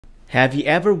Have you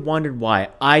ever wondered why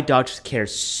eye doctors care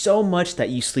so much that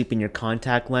you sleep in your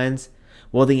contact lens?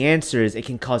 Well, the answer is it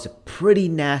can cause a pretty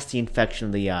nasty infection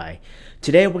of the eye.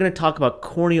 Today we're going to talk about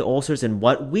corneal ulcers and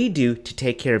what we do to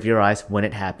take care of your eyes when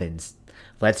it happens.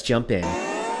 Let's jump in.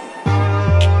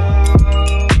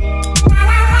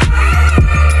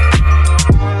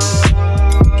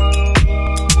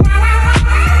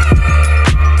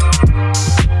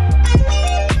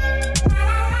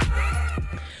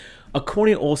 A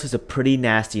corneal ulcer is a pretty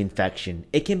nasty infection.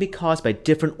 It can be caused by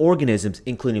different organisms,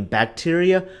 including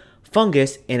bacteria,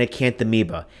 fungus, and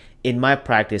acanthamoeba. In my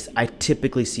practice, I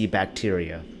typically see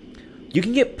bacteria. You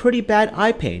can get pretty bad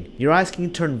eye pain. Your eyes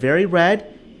can turn very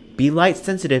red, be light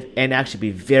sensitive, and actually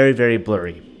be very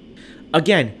blurry.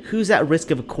 Again, who's at risk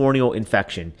of a corneal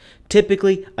infection?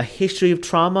 Typically, a history of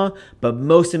trauma, but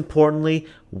most importantly,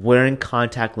 wearing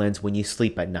contact lens when you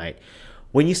sleep at night.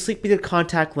 When you sleep with your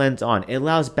contact lens on, it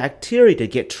allows bacteria to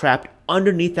get trapped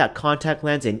underneath that contact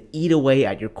lens and eat away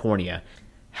at your cornea.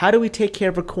 How do we take care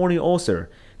of a corneal ulcer?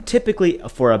 Typically,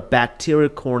 for a bacterial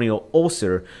corneal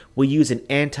ulcer, we use an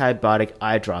antibiotic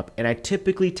eye drop, and I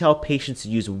typically tell patients to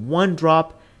use one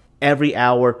drop every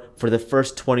hour for the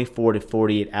first 24 to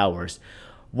 48 hours.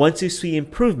 Once you see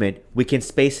improvement, we can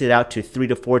space it out to 3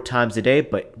 to 4 times a day,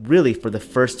 but really for the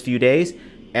first few days,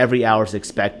 every hour is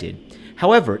expected.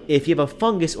 However, if you have a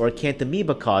fungus or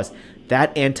acanthamoeba cause,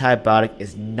 that antibiotic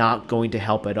is not going to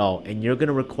help at all, and you're going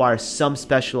to require some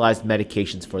specialized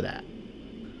medications for that.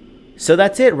 So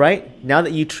that's it, right? Now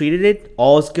that you treated it,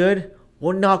 all is good?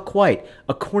 Well, not quite.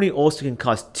 A corneal ulcer can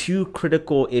cause two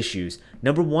critical issues.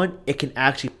 Number one, it can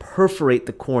actually perforate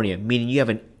the cornea, meaning you have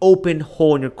an open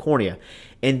hole in your cornea.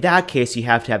 In that case, you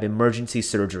have to have emergency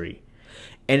surgery.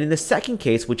 And in the second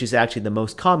case, which is actually the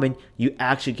most common, you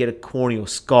actually get a corneal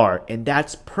scar, and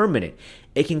that's permanent.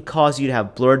 It can cause you to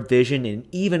have blurred vision, and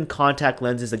even contact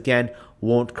lenses, again,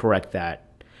 won't correct that.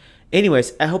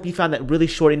 Anyways, I hope you found that really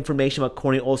short information about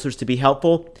corneal ulcers to be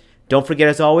helpful. Don't forget,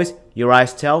 as always, your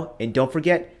eyes tell, and don't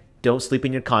forget, don't sleep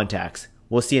in your contacts.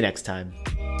 We'll see you next time.